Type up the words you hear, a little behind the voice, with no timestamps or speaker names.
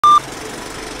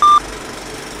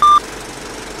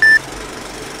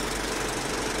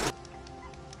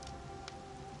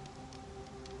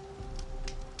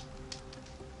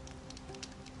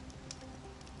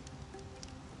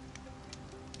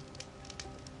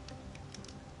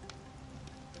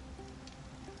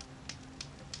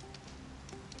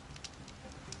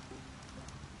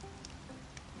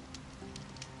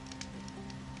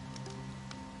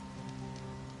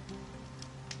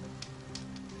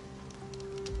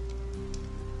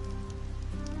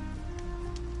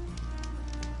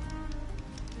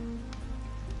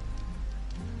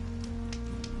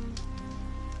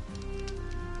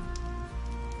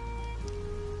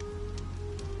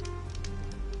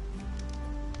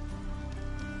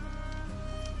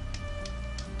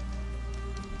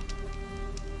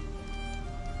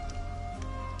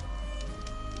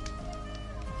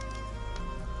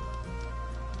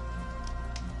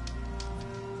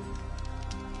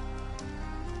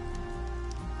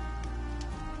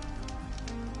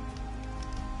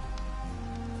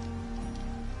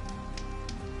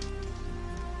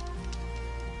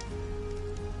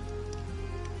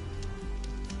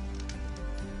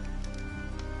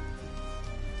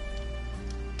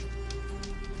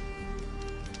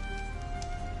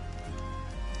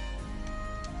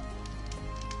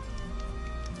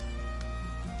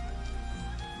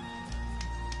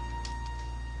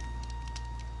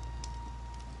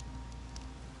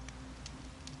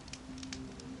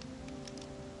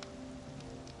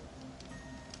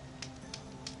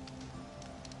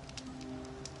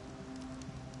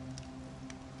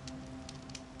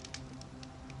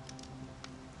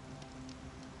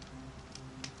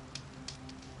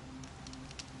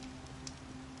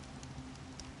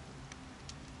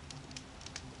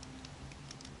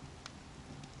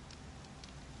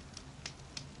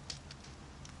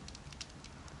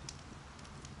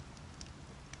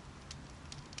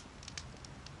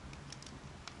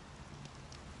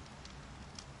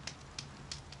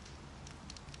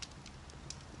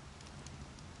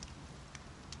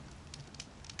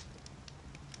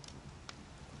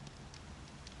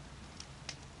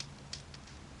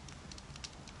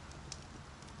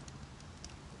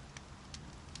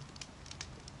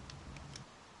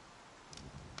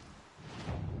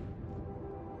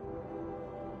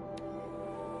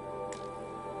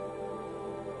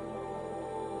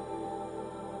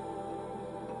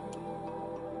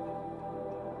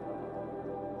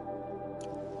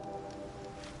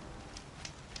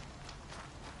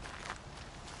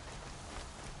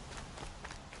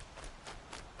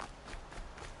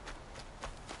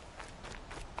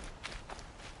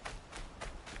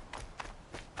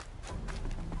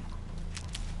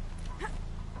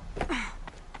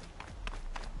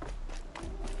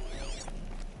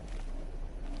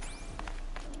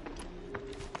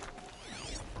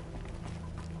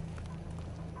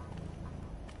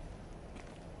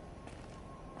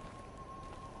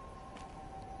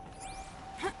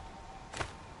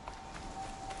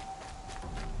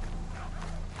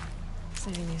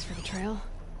Saving these for the trail.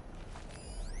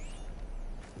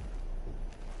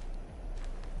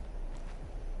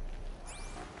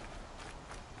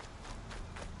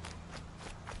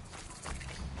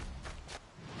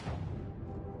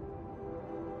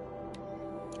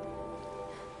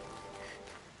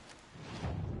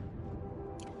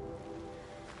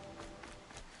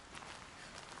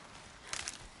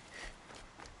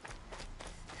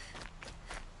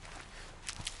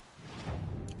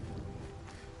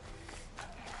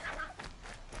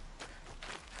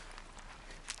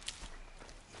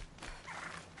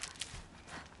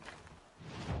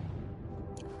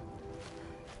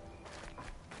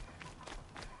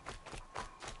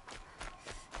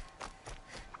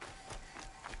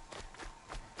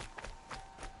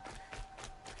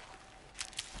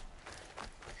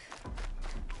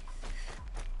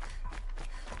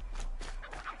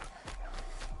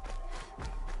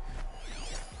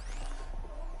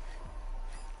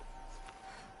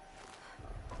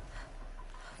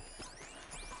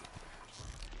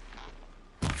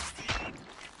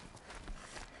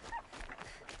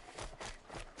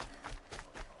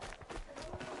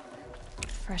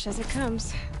 Fresh as it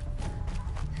comes.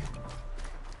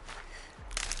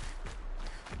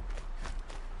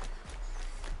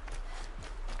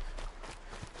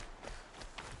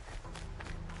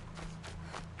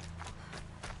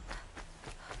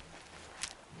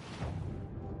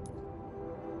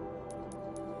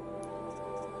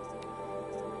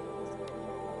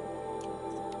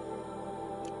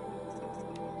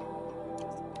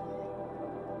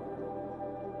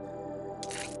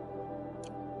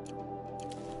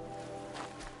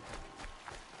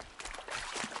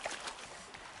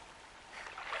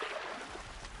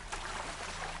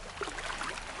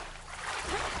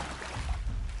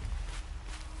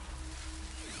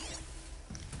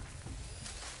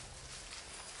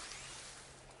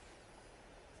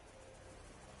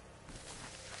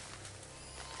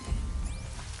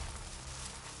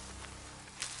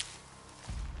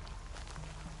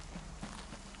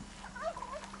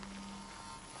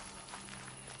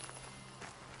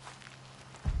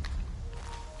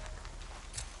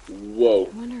 Whoa.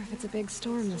 I wonder if it's a big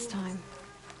storm this time.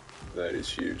 That is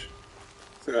huge.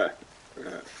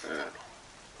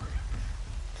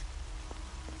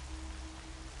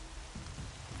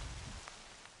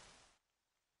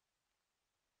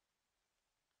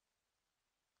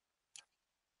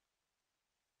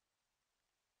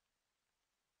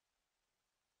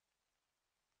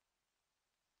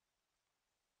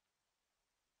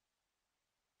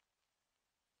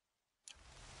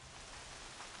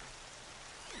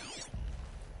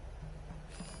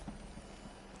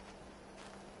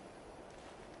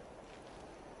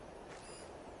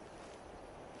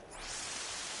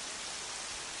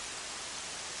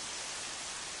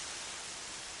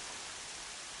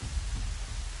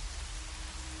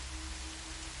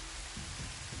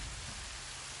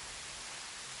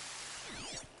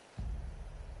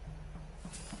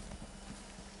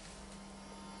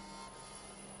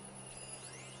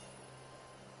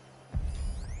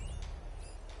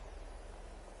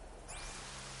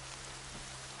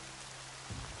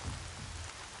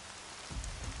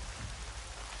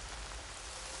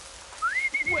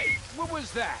 Wait, what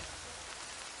was that?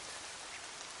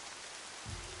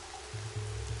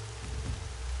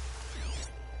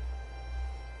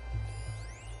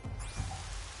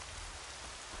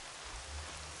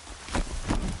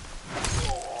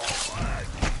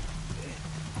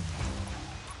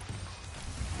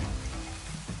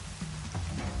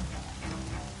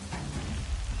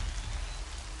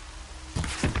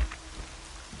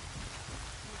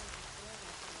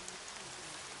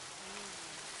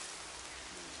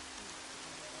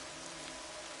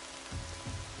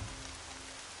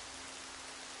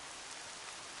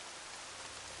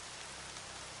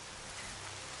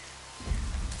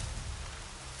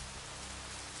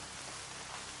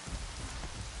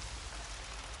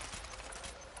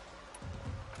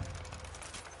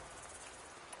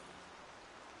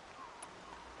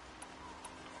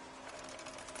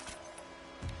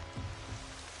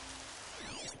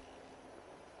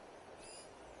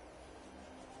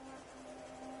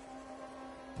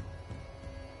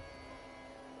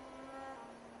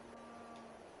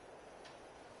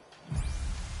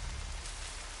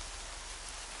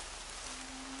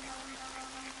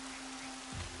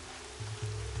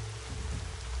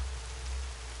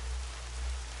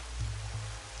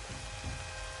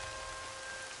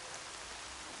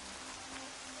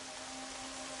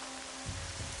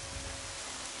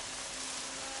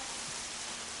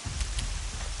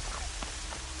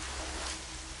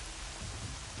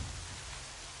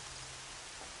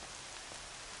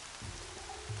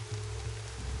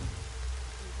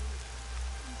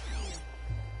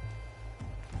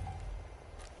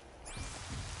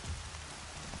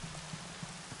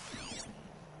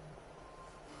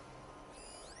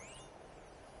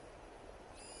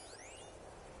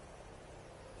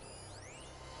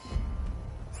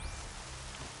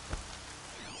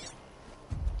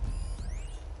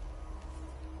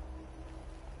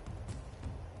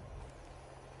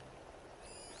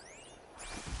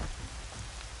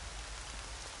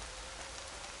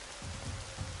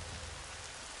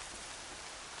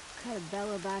 Had a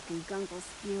bellow back and gunk will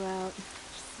spew out.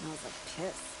 Smells like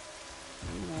piss.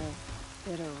 And a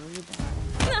bit of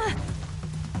rhubarb.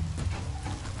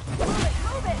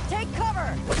 Move it! Take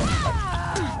cover!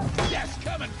 Yes,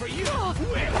 coming for you!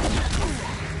 Quick!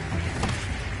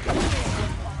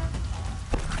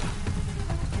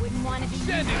 Wouldn't want to be...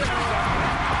 Send it!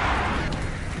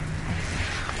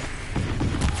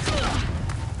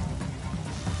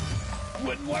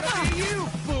 Wouldn't want to be you,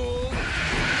 fool!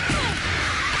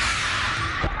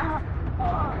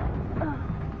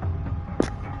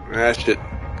 Ah, shit.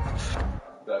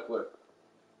 Back way.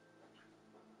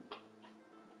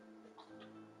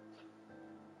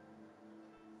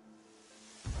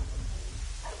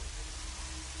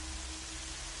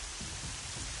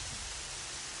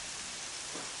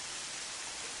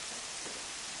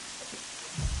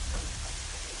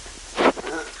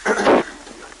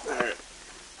 Alright.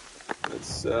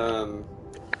 Let's,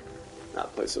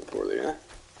 not play so poorly, huh?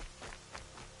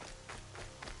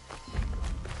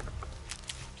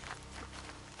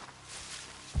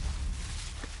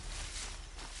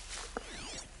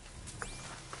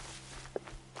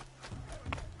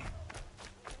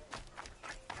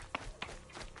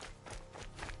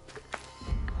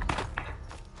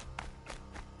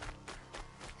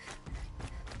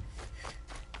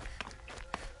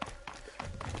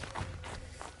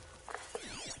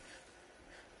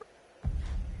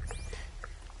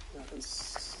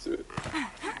 Let's do it.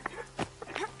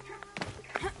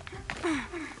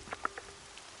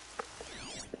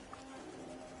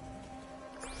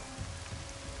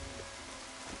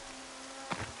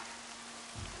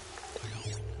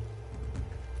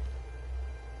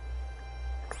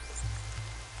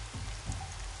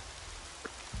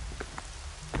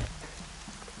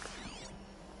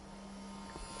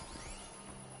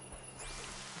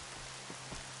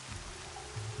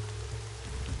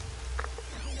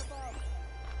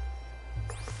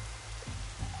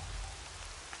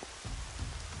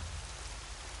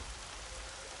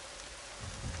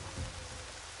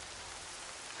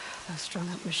 Those strung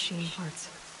up machine parts.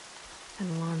 An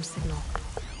alarm signal.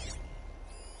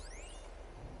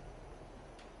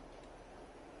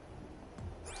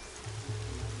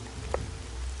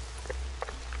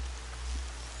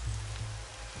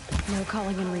 No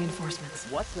calling in reinforcements.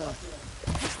 What the?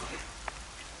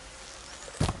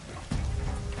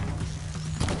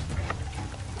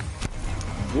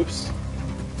 Whoops.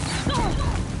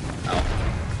 Ow.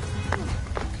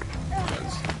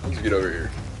 Let's get over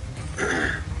here.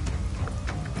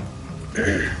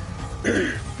 They're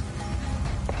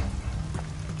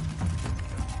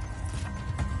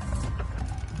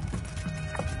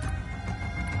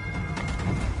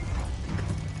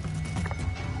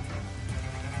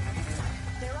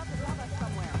up above us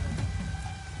somewhere.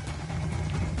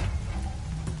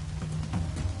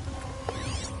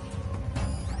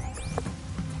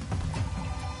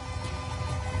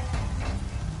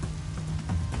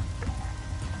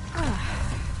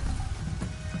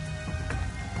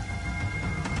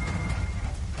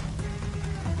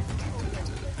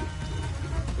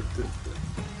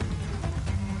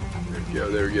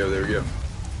 There we go, there we go.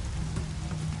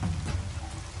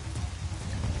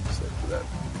 Except for that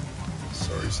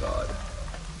sorry sod.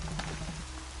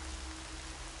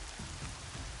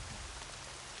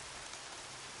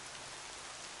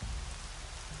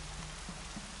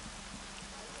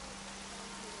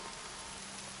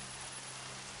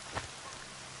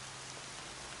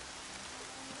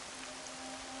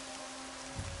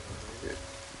 Okay.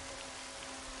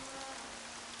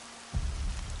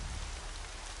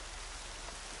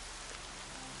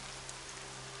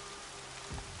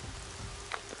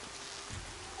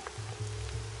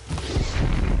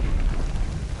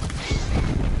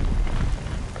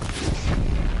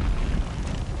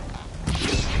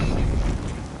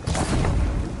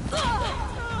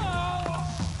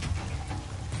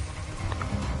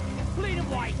 Bleed him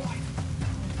white!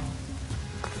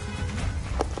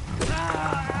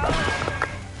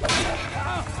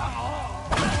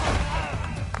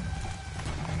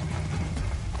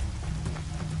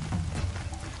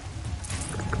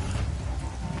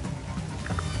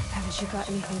 Haven't you got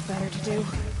anything better to do?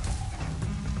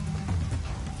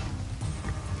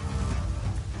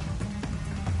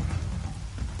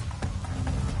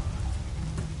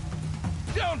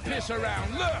 Don't piss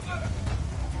around, look!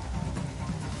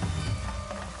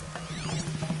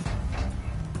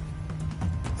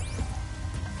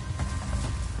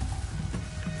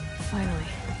 Finally.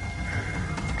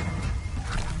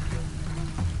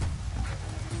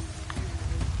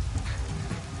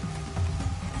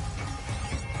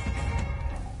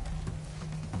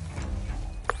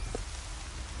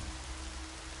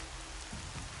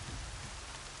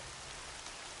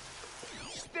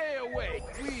 away.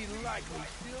 We likely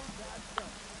still got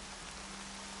some.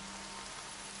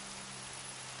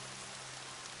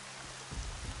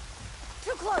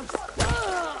 Too close!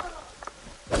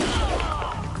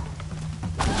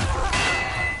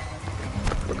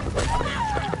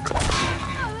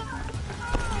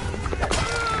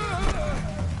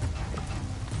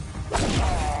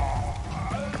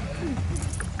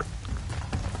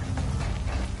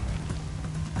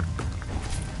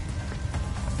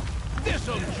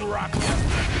 This'll drop you.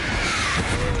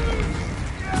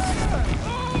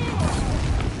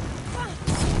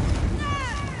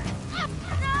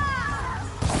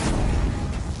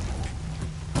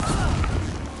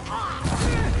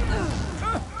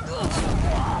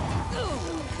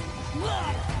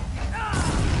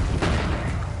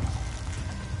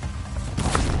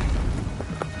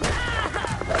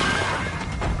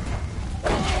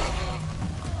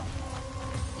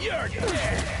 You're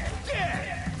dead. Dead.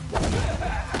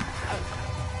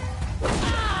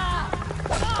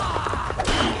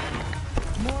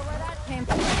 More where that came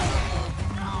from.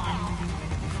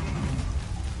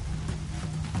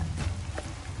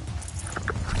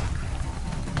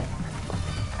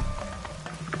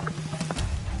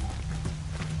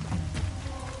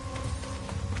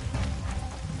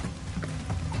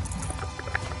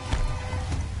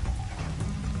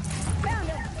 Found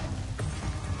it!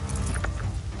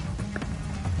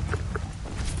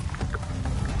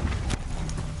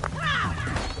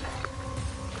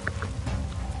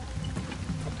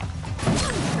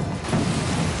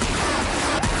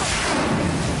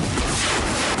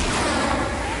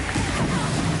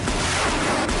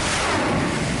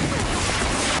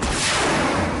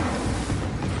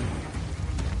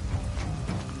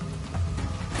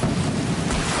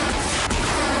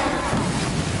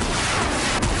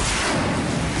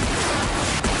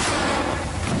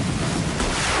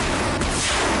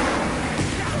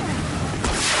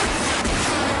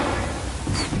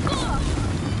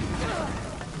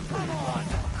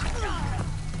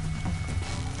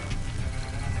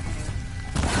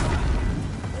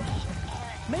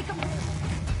 Make him.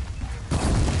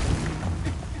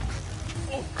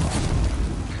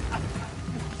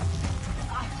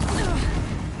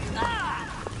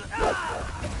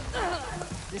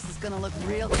 This is gonna look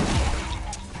real good.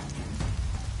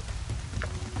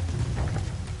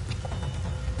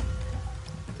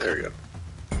 There we go.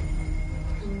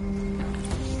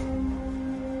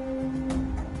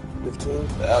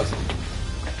 15,000.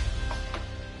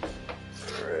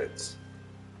 Alright.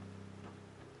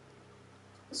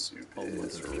 Soup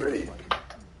is ready.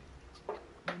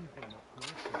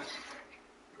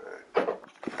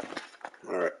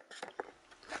 Alright.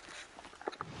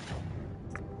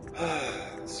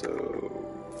 So,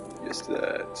 yes to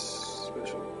that.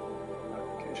 Special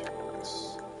application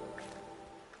points.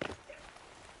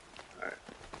 Alright.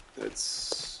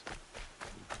 That's...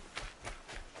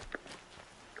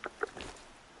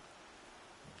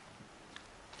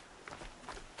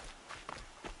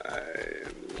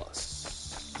 I'm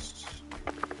lost.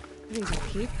 These are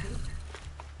peep.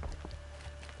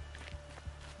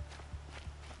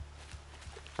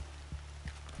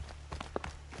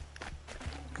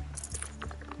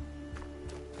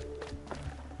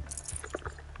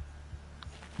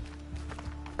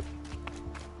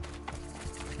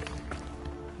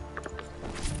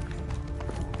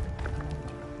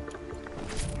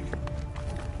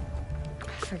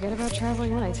 Forget about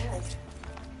traveling light.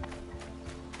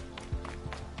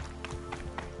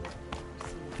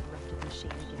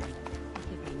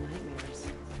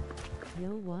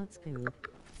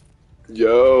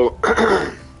 Yo,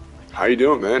 how you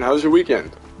doing, man? How's your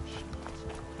weekend?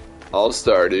 All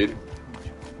star, dude.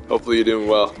 Hopefully you're doing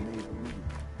well.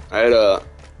 I had a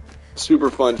super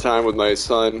fun time with my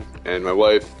son and my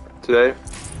wife today.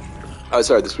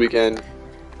 Sorry, this weekend.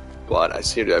 But I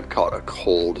seem to have caught a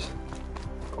cold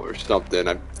or something.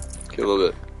 I get a little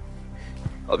bit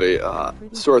of a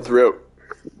sore throat.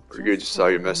 Pretty good. Just saw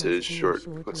your message. Short.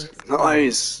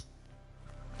 Nice.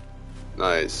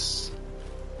 Nice.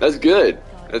 That's good.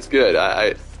 That's good.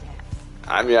 I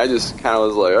mean, I just kind of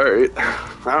was like, all right.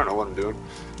 I don't know what I'm doing.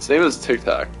 Same as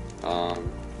TikTok. I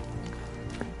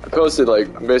posted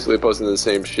I'm basically posting the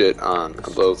same shit on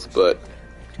both, but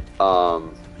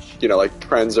you know, like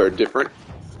trends are different,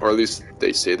 or at least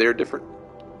they say they're different.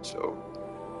 So.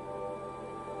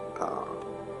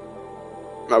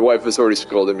 My wife has already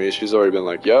scolded me. She's already been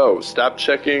like, yo, stop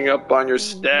checking up on your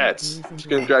stats. It's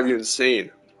going to drive you insane.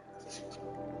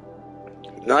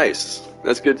 Nice.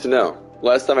 That's good to know.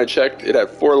 Last time I checked, it had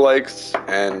 4 likes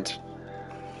and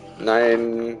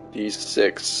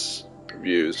 96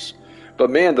 views. But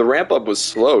man, the ramp up was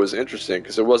slow. It was interesting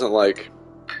because it wasn't like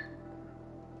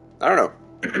I don't know.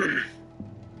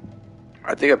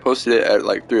 I think I posted it at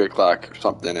like 3 o'clock or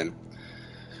something, and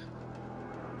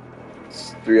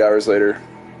 3 hours later,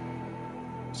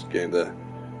 just gained the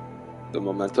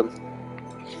momentum.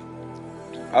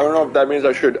 I don't know if that means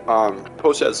I should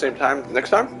post it at the same time next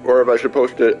time, or if I should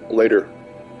post it later.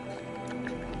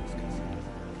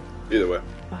 Either way.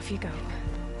 Off you go.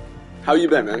 How you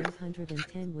been, man?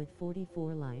 110 with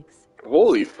 44 likes.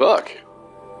 Holy fuck.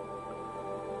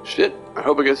 Shit, I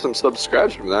hope I get some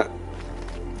subscribes from that.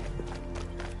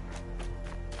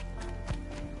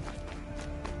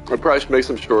 I probably should make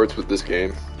some shorts with this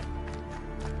game.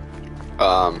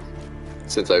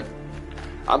 Since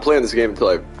I'm playing this game until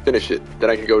I finish it,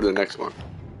 then I can go to the next one.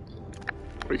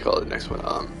 What do you call it, the next one?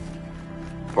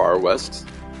 Far West?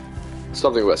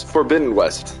 Something West. Forbidden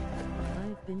West.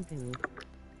 I've been through.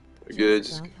 Good.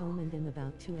 Got home and am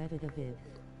about to edit a vid.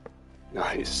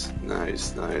 Nice,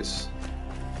 nice, nice.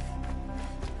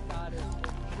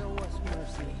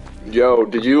 Yo,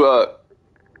 did you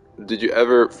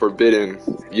ever Forbidden?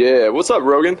 Yeah, what's up,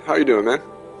 Rogan? How you doing, man?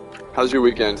 How's your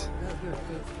weekend?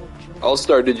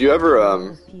 All-Star, did you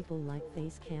ever, People like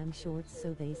face cam shorts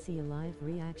so they see a live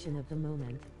reaction of the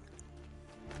moment.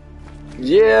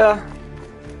 Yeah.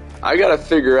 I gotta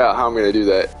figure out how I'm gonna do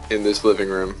that in this living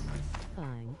room.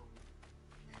 Fine.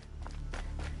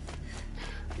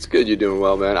 It's good you're doing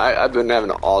well, man. I've been having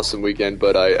an awesome weekend,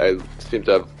 but I seem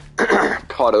to have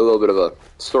caught a little bit of a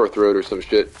sore throat or some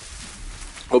shit.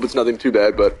 Hope it's nothing too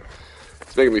bad, but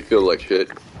it's making me feel like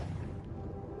shit.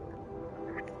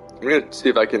 I'm gonna see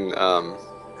if I can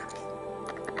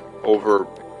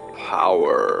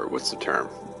overpower. What's the term?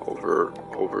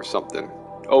 Over something.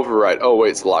 Override. Oh wait,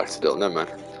 it's locked still. Never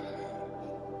mind.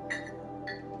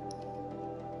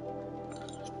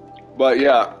 But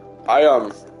yeah, I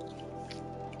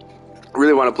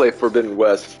really want to play Forbidden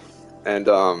West, and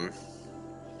I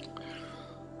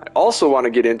also want to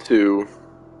get into.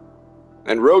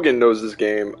 And Rogan knows this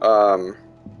game.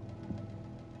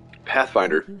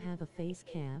 Pathfinder. You have a face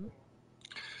cam?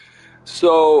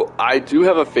 So I do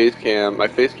have a face cam. My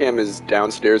face cam is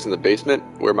downstairs in the basement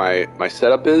where my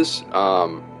setup is.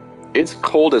 It's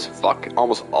cold as fuck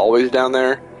almost always down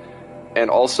there, and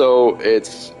also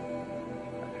it's.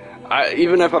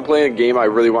 Even if I'm playing a game I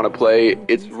really want to play,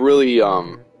 it's really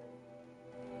yeah,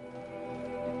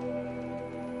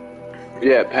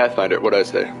 Pathfinder. What did I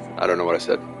say? I don't know what I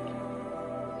said.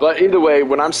 But either way,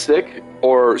 when I'm sick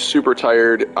or super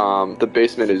tired, the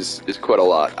basement is quite a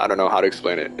lot. I don't know how to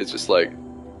explain it. It's just like,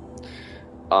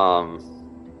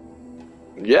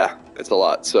 yeah, it's a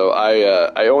lot. So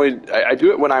I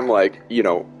do it when I'm like, you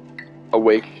know,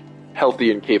 awake, healthy,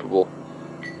 and capable.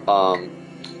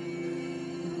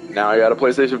 Now I got a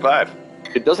PlayStation 5.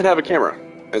 It doesn't have a camera,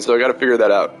 and so I got to figure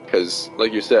that out because,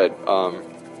 like you said,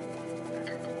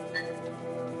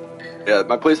 yeah,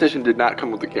 my PlayStation did not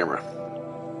come with the camera.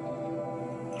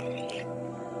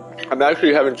 I'm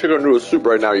actually having chicken noodle soup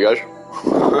right now, you guys.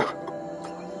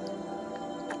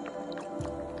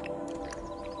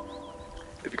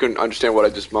 If you couldn't understand what I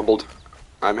just mumbled,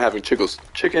 I'm having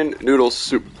chicken noodle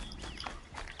soup.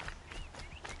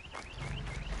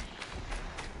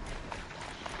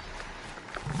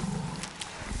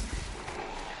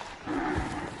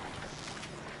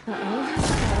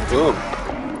 Boom.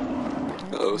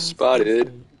 Uh-oh,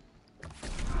 spotted.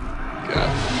 Got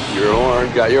your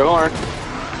horn, got your horn.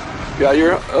 Got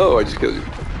your... Oh, I just killed you.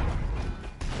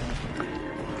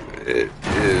 It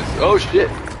is... Oh, shit.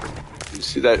 Did you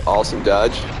see that awesome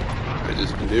dodge? I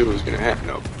just knew it was going to happen.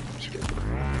 Nope. Just kidding.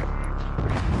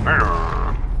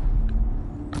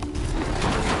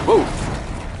 Whoa.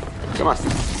 Come on.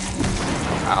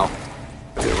 Ow.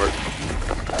 That didn't work.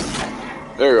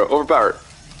 There you go. Overpowered.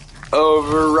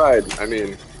 Override. I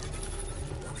mean...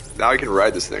 Now I can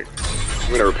ride this thing. I'm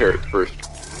going to repair it first.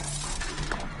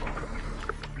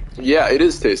 Yeah, it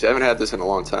is tasty. I haven't had this in a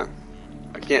long time.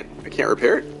 I can't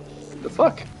repair it? The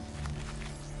fuck?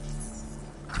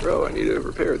 Bro, I need to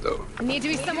repair it though. I need to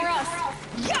be somewhere else.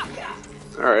 Yeah.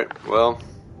 Alright, well.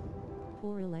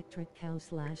 Poor electric cow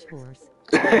 / horse.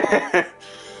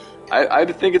 I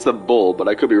think it's a bull, but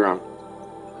I could be wrong.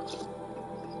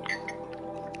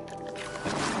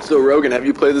 So Rogan, have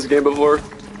you played this game before?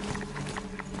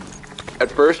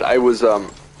 At first I was the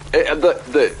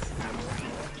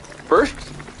first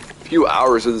few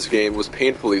hours of this game was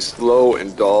painfully slow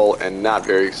and dull and not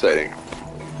very exciting.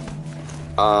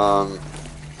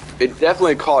 It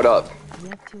definitely caught up.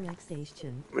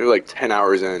 Maybe like 10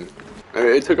 hours in. I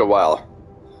mean, it took a while.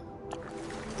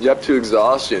 You up to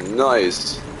exhaustion.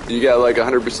 Nice. You got like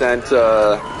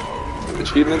 100%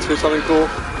 achievements or something cool?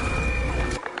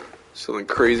 Something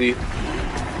crazy.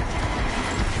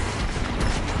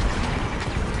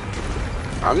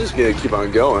 I'm just gonna keep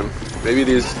on going. Maybe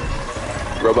these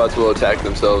robots will attack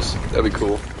themselves. That'd be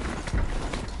cool.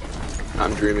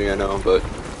 I'm dreaming, I know, but...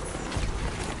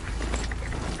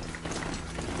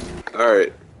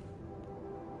 Alright.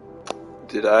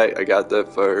 Did I got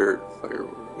that fire...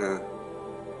 Nah.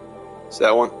 Is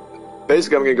that one?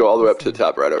 Basically, I'm gonna go all the way up to the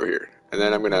top right over here. And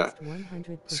then I'm gonna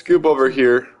scoop over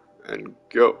here and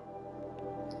go.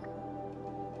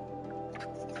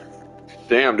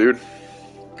 Damn, dude.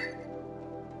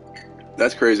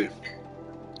 That's crazy.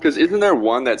 Because isn't there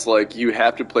one that's like you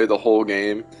have to play the whole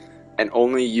game and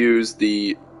only use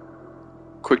the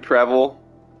quick travel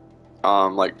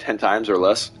like 10 times or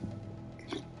less?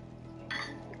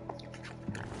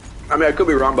 I mean, I could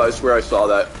be wrong, but I swear I saw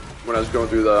that when I was going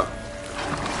through the...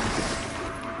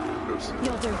 Oops.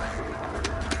 You'll do.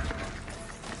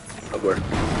 Oh boy.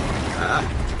 Ah.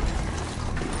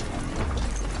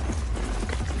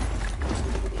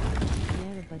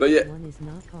 But yeah, one is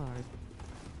not hard.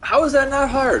 how is that not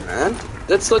hard, man?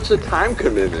 That's such a time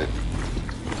commitment.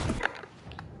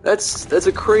 That's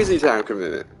a crazy time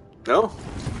commitment. No?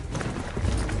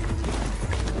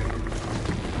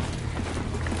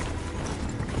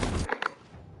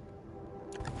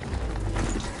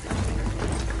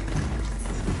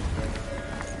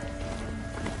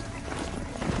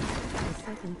 The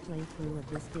second playthrough of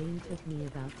this game took me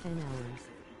about 10 hours.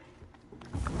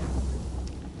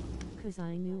 Cause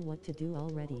I knew what to do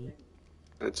already.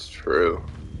 That's true.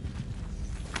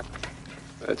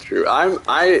 That's true.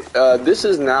 This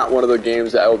is not one of the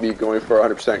games that I will be going for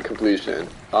 100% completion.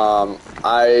 Some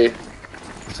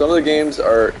of the games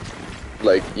are,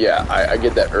 like, yeah, I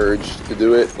get that urge to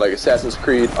do it. Like Assassin's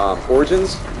Creed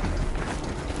Origins.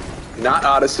 Not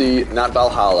Odyssey, not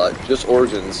Valhalla, just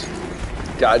Origins.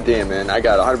 God damn, man, I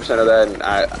got 100% of that, and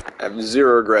I have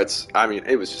zero regrets. I mean,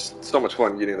 it was just so much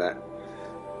fun getting that.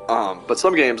 But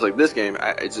some games, like this game,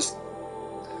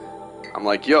 I'm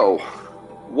like, yo,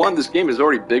 one, this game is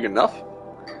already big enough.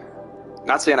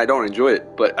 Not saying I don't enjoy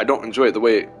it, but I don't enjoy it the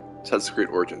way Assassin's Creed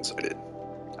Origins I did.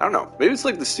 I don't know. Maybe it's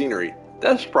like the scenery.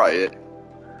 That's probably it.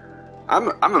 I'm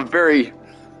a very...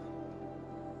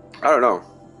 I don't know.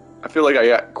 I feel like I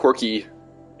got quirky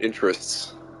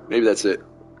interests. Maybe that's it.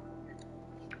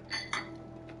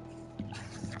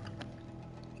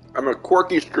 I'm a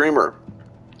quirky streamer.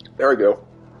 There we go.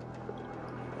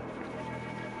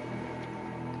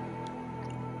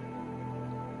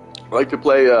 I like to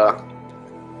play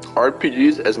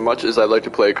RPGs as much as I like to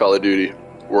play Call of Duty,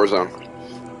 Warzone,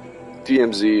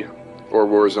 DMZ, or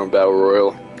Warzone Battle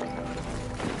Royale.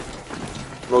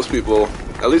 Most people,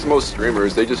 at least most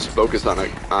streamers, they just focus on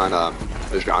a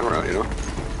genre, you know.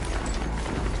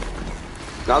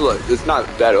 It's not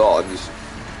bad at all. I'm just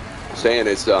saying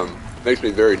it's makes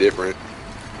me very different.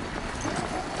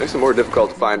 Makes it more difficult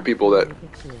to find people that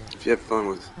if you have fun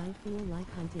with. I feel like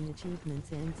hunting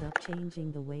achievements ends up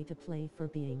changing the way to play for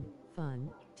being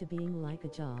fun to being like a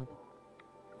job.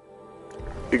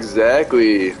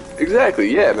 Exactly,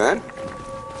 yeah, man.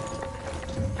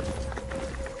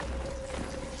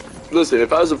 Listen,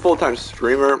 if I was a full-time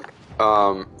streamer,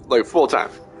 like full-time,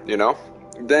 you know,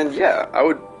 then yeah, I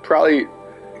would probably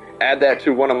add that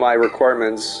to one of my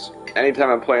requirements anytime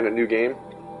I'm playing a new game.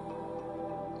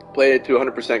 Play it to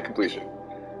 100% completion.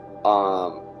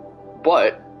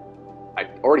 But I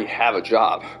already have a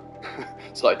job,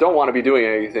 so I don't want to be doing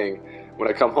anything when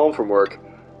I come home from work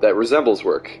that resembles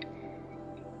work.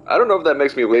 I don't know if that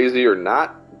makes me lazy or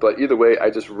not, but either way, I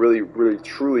just really, really,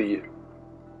 truly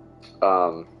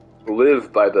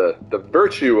live by the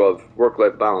virtue of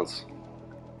work-life balance.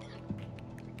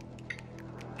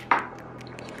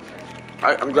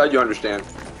 I'm glad you understand.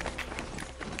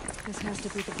 This has to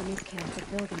be the Banuk camp that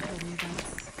Bilgan told me about.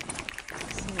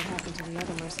 So what happened to the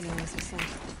other mercenaries he sent?